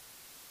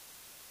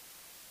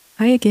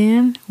Hi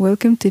again,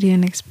 welcome to the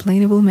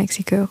Unexplainable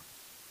Mexico.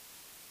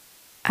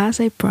 As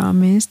I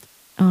promised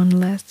on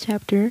last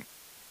chapter,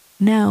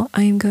 now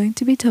I am going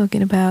to be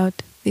talking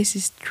about this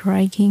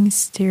striking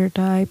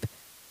stereotype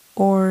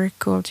or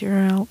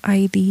cultural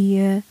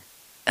idea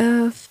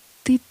of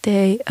the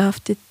Day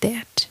of the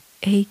Dead,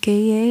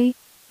 aka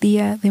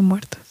Dia de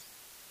Muertos.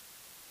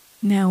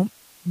 Now,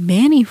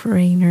 many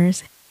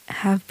foreigners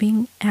have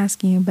been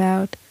asking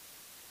about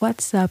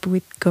what's up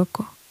with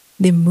Coco,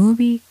 the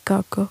movie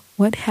Coco.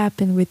 What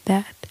happened with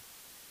that?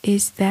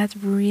 Is that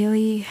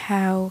really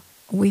how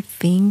we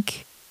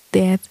think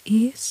death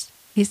is?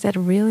 Is that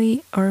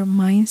really our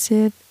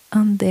mindset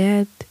on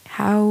death?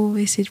 How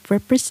is it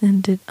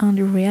represented on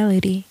the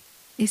reality?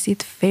 Is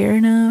it fair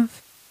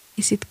enough?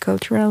 Is it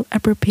cultural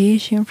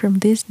appropriation from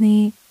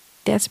Disney?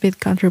 That's a bit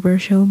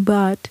controversial,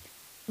 but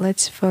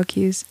let's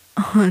focus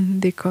on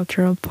the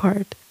cultural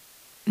part.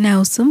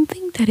 Now,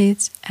 something that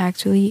is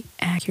actually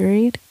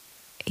accurate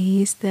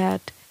is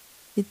that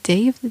the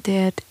Day of the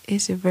Dead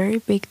is a very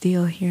big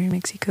deal here in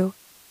Mexico.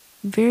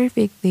 Very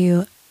big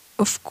deal.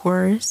 Of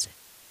course,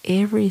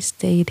 every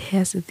state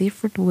has a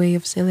different way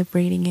of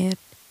celebrating it.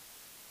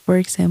 For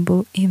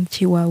example, in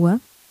Chihuahua,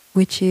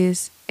 which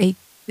is a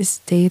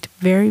state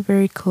very,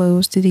 very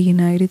close to the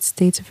United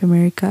States of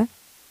America,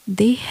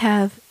 they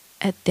have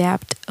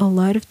adapted a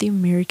lot of the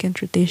American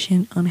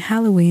tradition on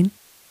Halloween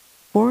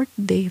for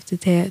the Day of the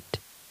Dead.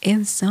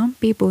 And some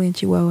people in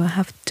Chihuahua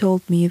have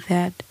told me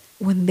that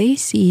when they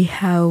see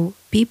how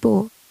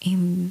people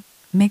in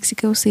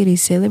Mexico City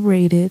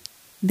celebrate it,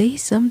 they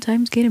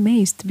sometimes get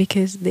amazed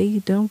because they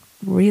don't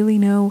really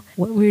know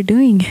what we're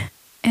doing.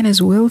 And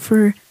as well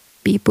for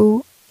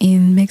people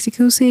in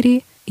Mexico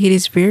City, it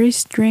is very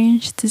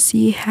strange to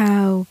see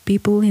how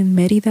people in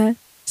Merida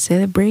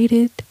celebrate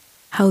it,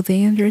 how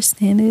they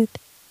understand it.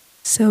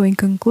 So, in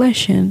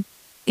conclusion,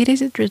 it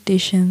is a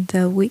tradition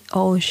that we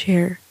all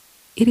share.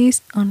 It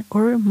is on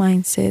our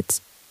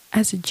mindsets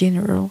as a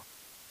general,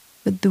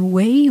 but the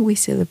way we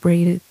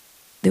celebrate it,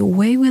 the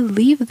way we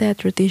live that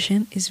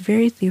tradition is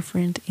very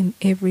different in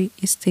every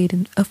state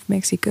of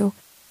Mexico.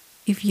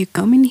 If you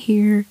come in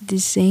here the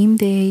same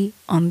day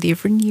on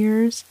different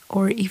years,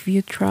 or if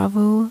you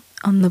travel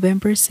on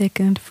November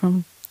 2nd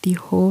from the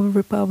whole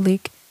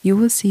republic, you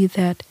will see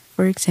that,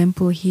 for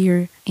example,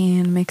 here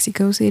in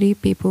Mexico City,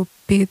 people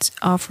put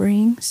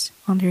offerings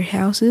on their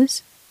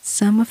houses.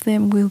 Some of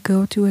them will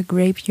go to a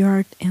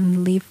graveyard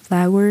and leave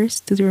flowers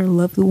to their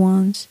loved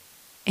ones.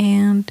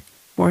 And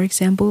for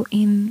example,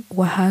 in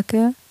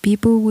Oaxaca,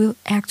 people will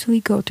actually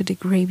go to the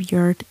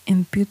graveyard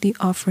and put the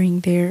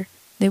offering there.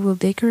 They will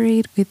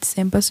decorate with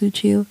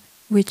cempasúchil,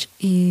 which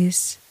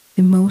is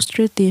the most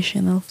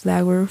traditional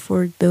flower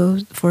for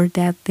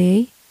that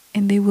day,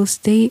 and they will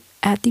stay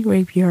at the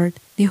graveyard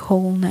the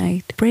whole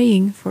night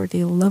praying for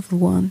their loved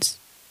ones.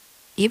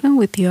 Even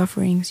with the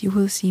offerings, you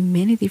will see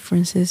many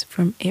differences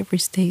from every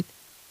state.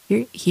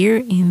 Here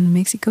in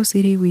Mexico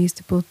City, we used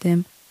to put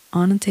them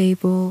on a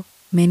table,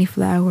 many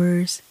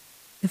flowers,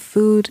 the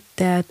food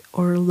that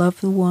our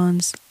loved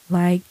ones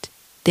liked.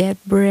 Dead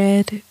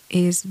bread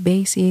is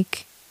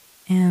basic,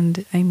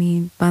 and I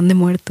mean, pan de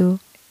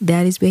muerto,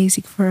 that is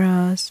basic for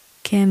us,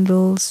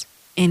 candles,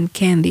 and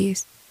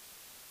candies.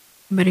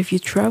 But if you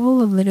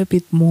travel a little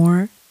bit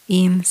more,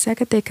 in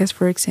Zacatecas,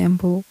 for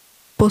example,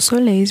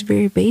 pozole is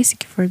very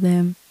basic for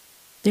them.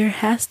 There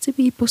has to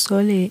be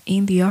pozole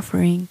in the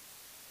offering.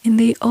 And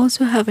they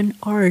also have an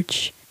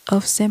arch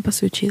of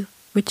cempasúchil,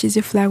 which is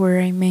a flower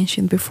I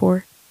mentioned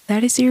before.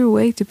 That is their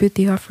way to put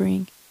the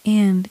offering.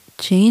 And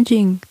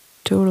changing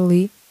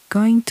totally,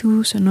 going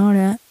to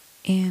Sonora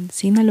and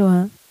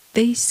Sinaloa,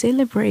 they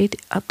celebrate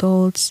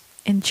adults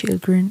and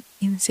children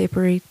in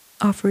separate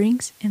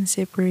offerings and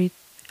separate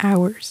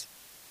hours.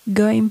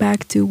 Going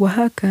back to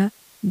Oaxaca,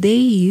 they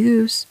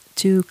used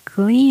to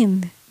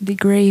clean the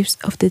graves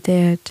of the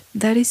dead.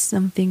 That is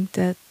something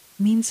that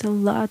means a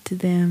lot to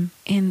them.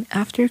 And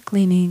after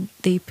cleaning,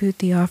 they put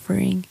the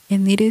offering,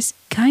 and it is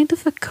kind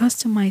of a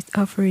customized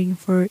offering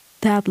for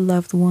that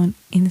loved one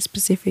in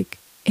specific.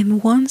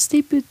 And once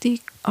they put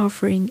the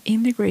offering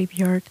in the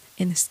graveyard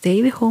and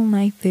stay the whole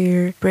night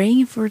there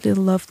praying for their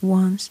loved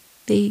ones,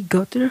 they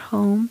go to their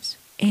homes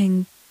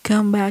and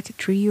come back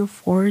 3 or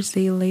 4 days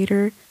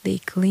later. They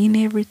clean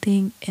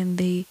everything and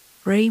they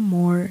pray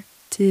more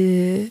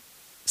to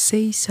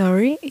say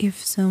sorry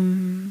if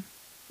some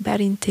bad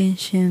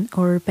intention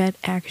or bad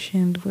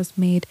action was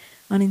made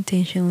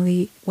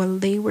unintentionally while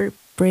they were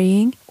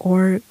praying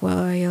or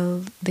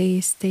while they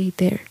stayed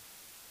there.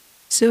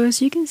 So,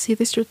 as you can see,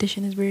 this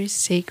tradition is very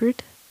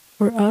sacred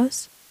for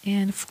us,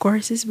 and of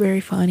course, it's very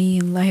funny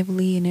and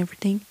lively and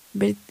everything,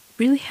 but it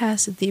really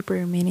has a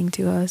deeper meaning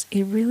to us.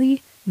 It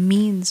really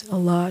means a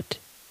lot,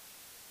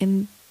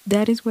 and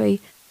that is why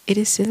it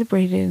is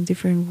celebrated in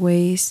different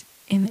ways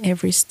in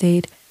every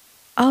state.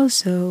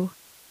 Also,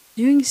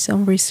 doing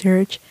some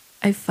research,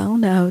 I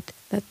found out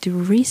that the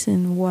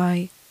reason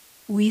why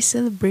we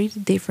celebrate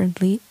it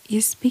differently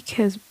is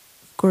because,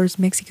 of course,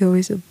 Mexico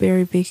is a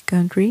very big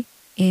country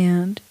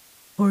and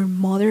our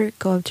mother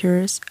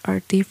cultures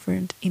are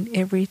different in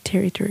every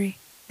territory.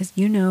 As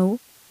you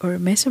know, our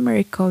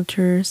Mesoamerican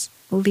cultures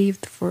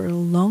lived for a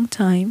long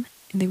time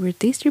and they were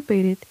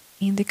distributed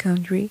in the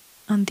country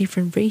on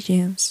different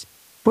regions.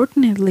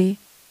 Fortunately,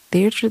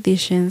 their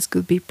traditions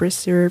could be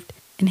preserved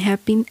and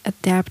have been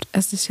adapted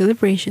as the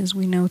celebrations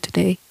we know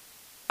today.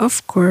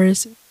 Of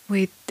course,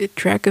 with the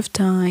track of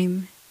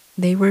time,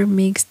 they were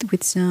mixed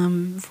with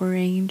some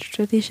foreign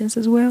traditions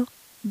as well.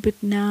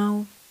 But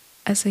now,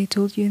 as I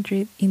told you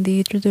in the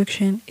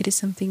introduction, it is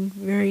something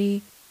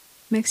very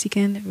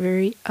Mexican,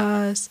 very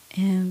us,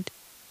 and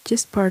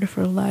just part of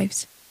our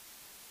lives.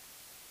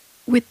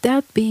 With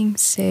that being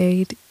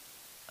said,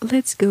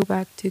 let's go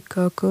back to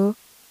Coco.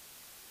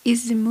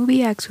 Is the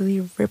movie actually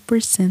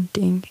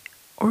representing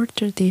our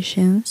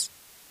traditions?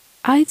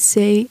 I'd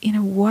say in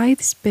a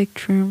wide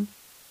spectrum,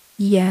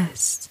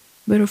 yes.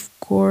 But of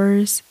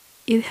course,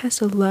 it has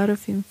a lot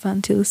of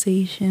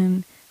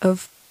infantilization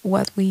of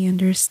what we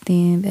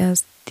understand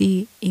as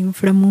the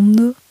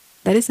inframundo.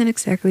 That isn't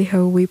exactly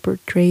how we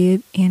portray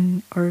it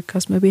in our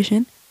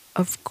Cosmovision.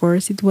 Of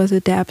course, it was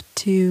adapted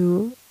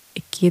to a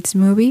kids'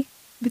 movie.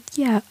 But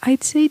yeah,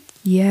 I'd say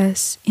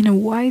yes, in a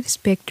wide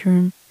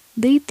spectrum.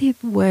 They did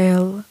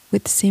well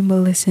with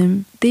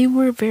symbolism. They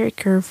were very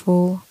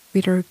careful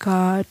with our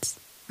gods,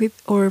 with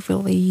our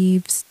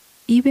beliefs,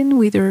 even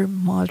with our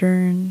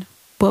modern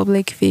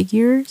public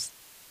figures.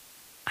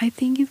 I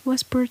think it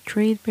was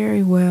portrayed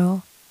very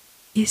well.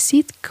 Is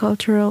it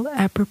cultural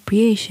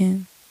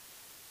appropriation?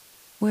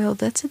 Well,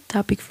 that's a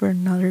topic for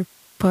another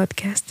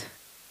podcast,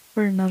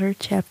 for another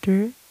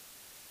chapter,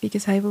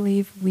 because I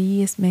believe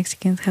we as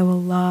Mexicans have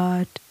a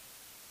lot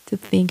to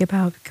think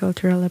about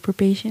cultural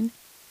appropriation.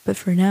 But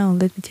for now,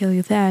 let me tell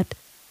you that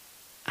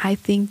I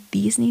think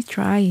Disney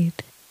tried.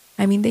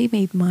 I mean, they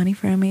made money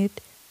from it,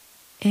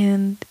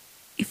 and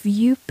if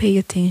you pay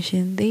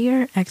attention, they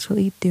are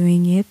actually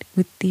doing it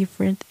with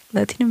different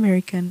Latin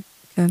American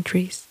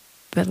countries.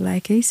 But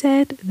like I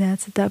said,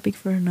 that's a topic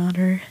for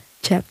another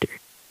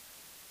chapter.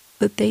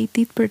 But they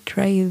did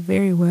portray it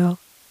very well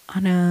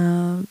on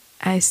a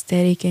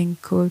aesthetic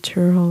and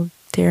cultural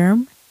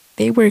term.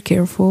 They were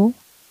careful,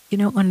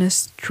 on a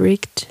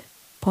strict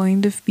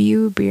point of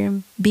view,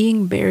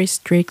 being very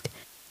strict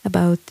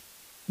about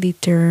the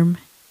term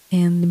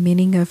and the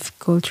meaning of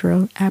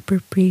cultural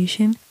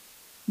appropriation.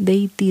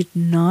 They did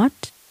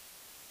not,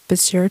 but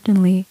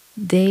certainly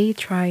they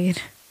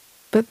tried.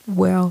 But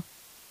well,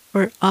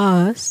 for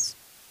us,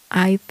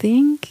 I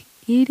think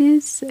it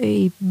is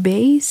a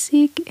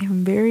basic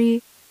and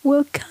very,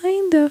 well,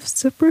 kind of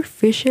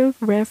superficial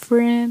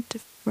referent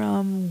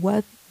from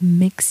what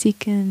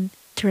Mexican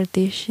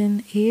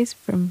tradition is,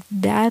 from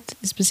that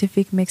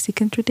specific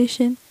Mexican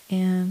tradition,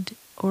 and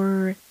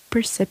or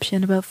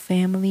perception about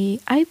family.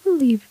 I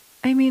believe,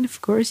 I mean,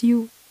 of course,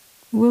 you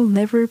will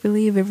never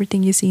believe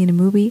everything you see in a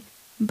movie,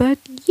 but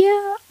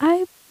yeah,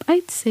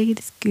 I'd say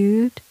it's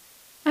good.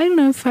 I don't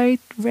know if I'd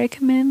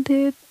recommend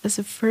it as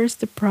a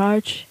first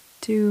approach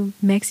to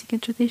Mexican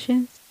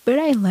traditions, but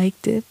I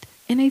liked it,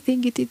 and I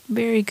think it did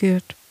very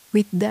good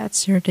with that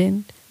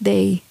certain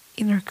day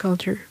in our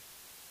culture.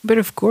 But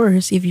of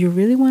course, if you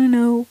really want to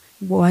know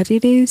what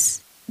it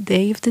is,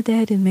 Day of the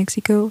Dead in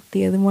Mexico,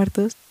 Dia de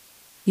Muertos,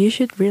 you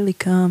should really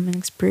come and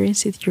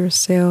experience it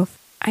yourself.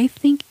 I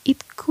think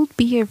it could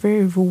be a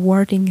very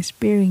rewarding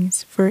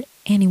experience for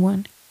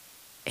anyone.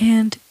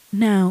 And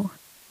now,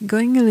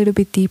 going a little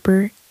bit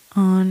deeper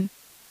on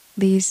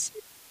this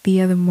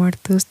Dia de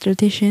Muertos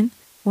tradition,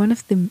 one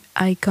of the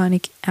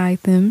iconic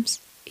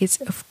items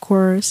is, of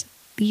course,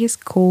 the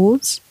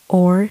skulls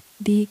or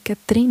the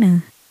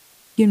Catrina.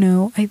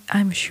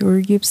 I'm sure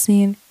you've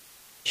seen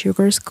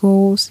sugar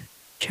skulls,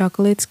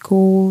 chocolate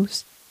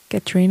skulls,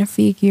 Catrina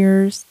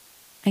figures.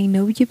 I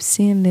know you've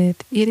seen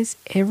it. It is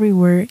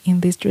everywhere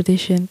in this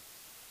tradition.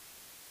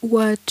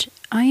 What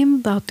I am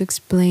about to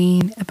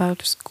explain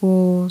about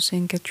skulls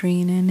and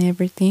Catrina and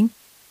everything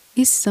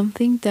is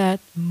something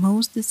that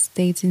most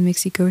states in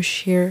Mexico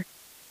share.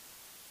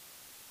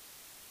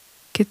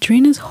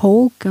 Catrina's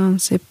whole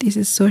concept is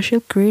a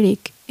social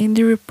critic and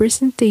the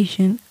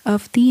representation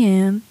of the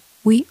end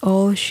we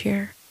all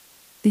share.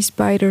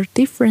 Despite our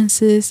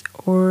differences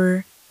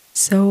or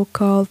so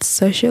called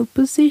social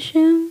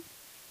position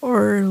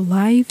or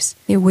lives,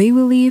 the way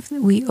we live,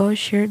 we all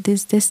share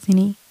this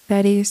destiny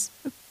that is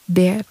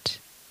death.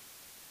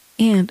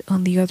 And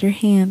on the other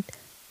hand,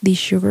 the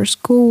sugar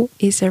skull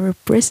is a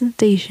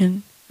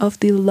representation of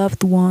the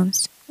loved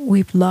ones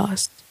we've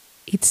lost.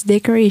 Its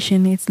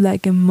decoration is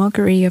like a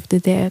mockery of the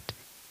dead,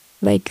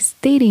 like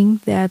stating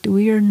that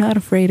we are not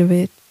afraid of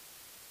it,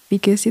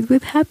 because it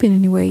will happen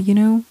anyway.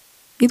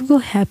 It will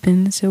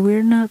happen, so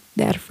we're not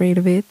that afraid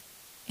of it,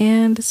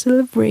 and a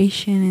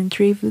celebration and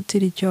tribute to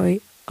the joy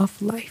of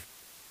life.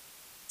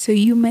 So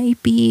you may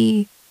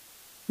be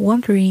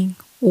wondering,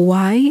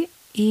 why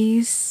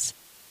is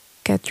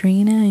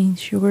Catrina and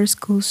Sugar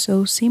Skull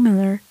so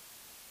similar?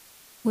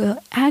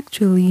 Well,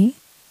 actually,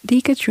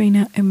 the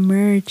Catrina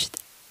emerged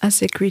as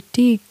a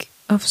critique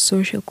of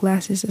social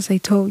classes, as I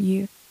told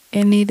you,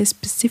 and it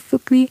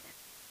specifically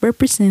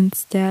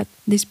represents that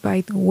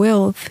despite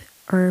wealth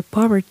or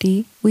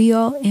poverty, we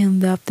all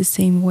end up the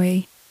same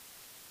way.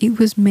 It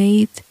was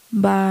made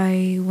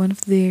by one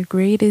of the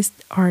greatest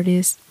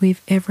artists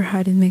we've ever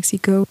had in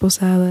Mexico,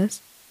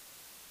 Posadas.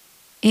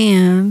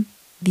 And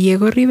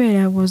Diego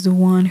Rivera was the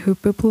one who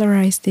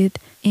popularized it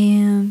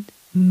and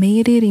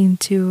made it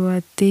into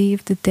a Day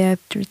of the Dead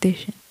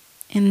tradition.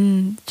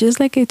 And just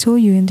like I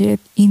told you in the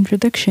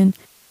introduction,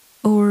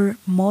 our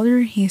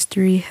modern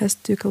history has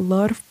took a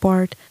lot of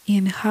part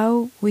in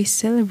how we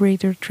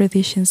celebrate our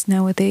traditions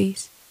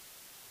nowadays.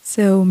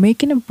 So,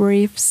 making a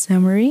brief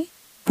summary,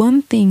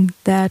 one thing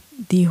that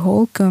the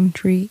whole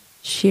country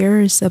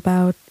shares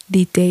about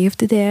the Day of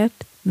the Dead,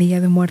 Dia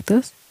de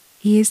Muertos,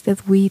 is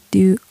that we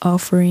do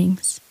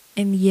offerings.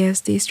 And yes,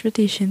 this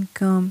tradition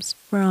comes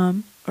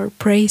from our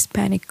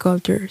pre-Hispanic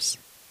cultures,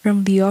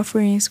 from the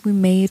offerings we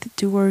made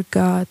to our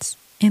gods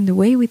and the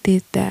way we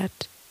did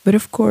that. But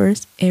of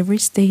course, every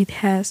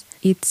state has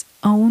its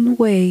own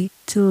way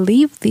to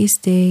live this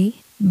day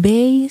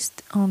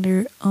based on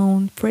their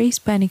own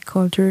pre-Hispanic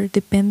culture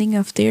depending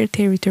of their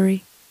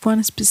territory.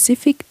 One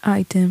specific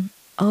item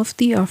of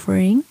the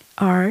offering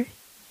are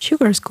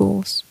sugar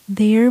skulls.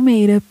 They are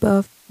made up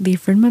of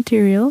different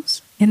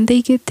materials and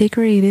they get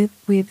decorated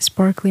with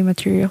sparkly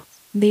material.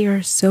 They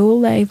are so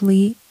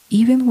lively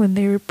even when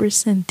they're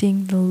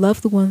representing the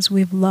loved ones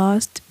we've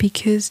lost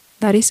because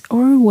that is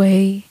our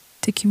way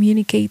to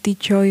communicate the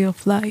joy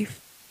of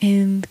life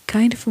and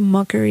kind of a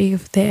mockery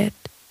of death,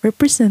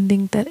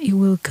 representing that it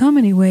will come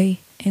anyway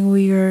and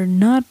we are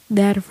not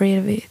that afraid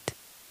of it.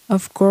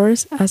 Of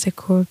course, as a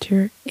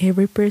culture,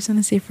 every person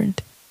is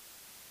different.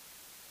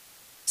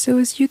 So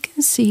as you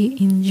can see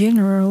in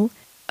general,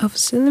 of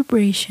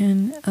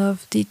celebration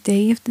of the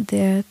Day of the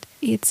Dead,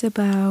 it's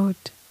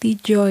about the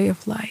joy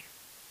of life,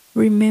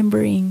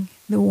 remembering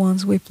the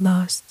ones we've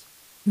lost,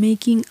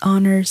 making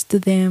honors to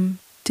them,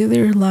 to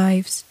their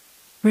lives,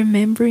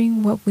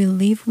 remembering what we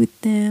live with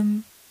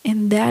them,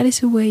 and that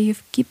is a way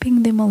of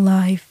keeping them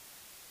alive.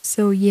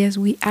 So yes,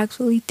 we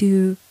actually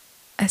do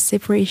a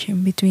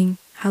separation between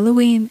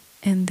Halloween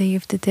and Day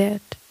of the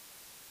Dead.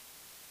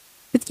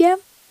 But yeah,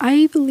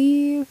 I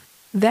believe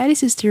that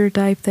is a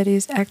stereotype that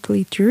is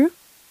actually true.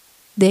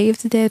 Day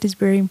of the Dead is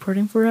very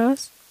important for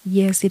us.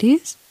 Yes, it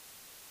is.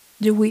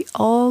 Do we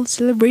all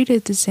celebrate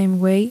it the same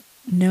way?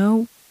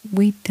 No,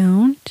 we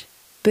don't.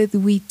 But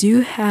we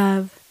do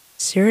have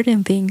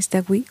certain things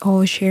that we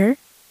all share.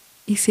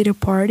 Is it a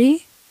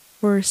party?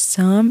 For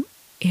some,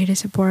 it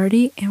is a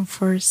party, and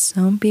for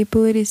some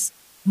people, it is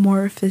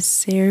more of a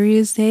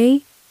serious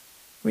day.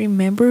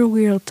 Remember,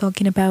 we are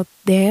talking about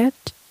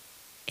death,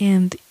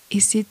 and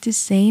is it the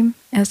same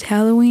as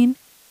Halloween?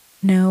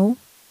 No,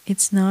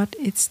 it's not.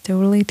 It's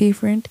totally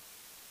different.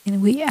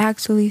 And we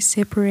actually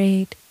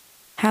separate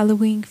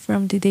Halloween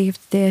from the Day of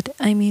the Dead.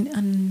 I mean,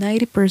 on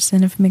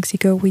 90% of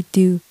Mexico we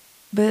do.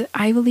 But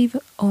I believe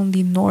on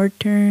the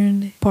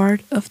northern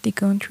part of the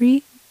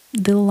country,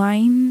 the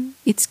line,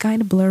 it's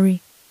kind of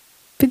blurry.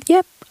 But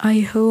yep, I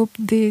hope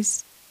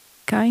this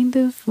kind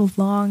of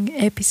long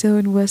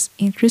episode was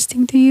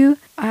interesting to you.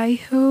 I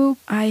hope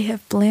I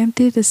have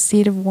planted a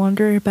seed of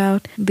wonder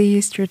about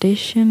this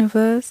tradition of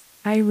us.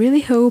 I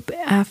really hope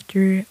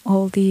after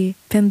all the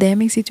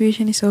pandemic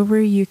situation is over,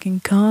 you can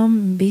come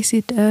and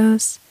visit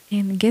us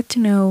and get to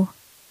know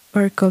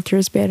our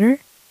cultures better.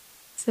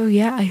 So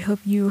yeah, I hope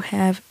you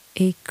have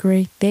a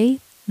great day,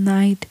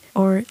 night,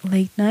 or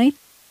late night.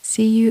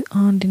 See you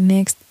on the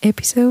next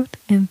episode,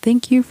 and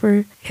thank you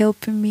for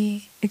helping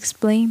me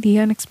explain the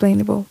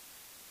unexplainable.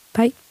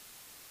 Bye.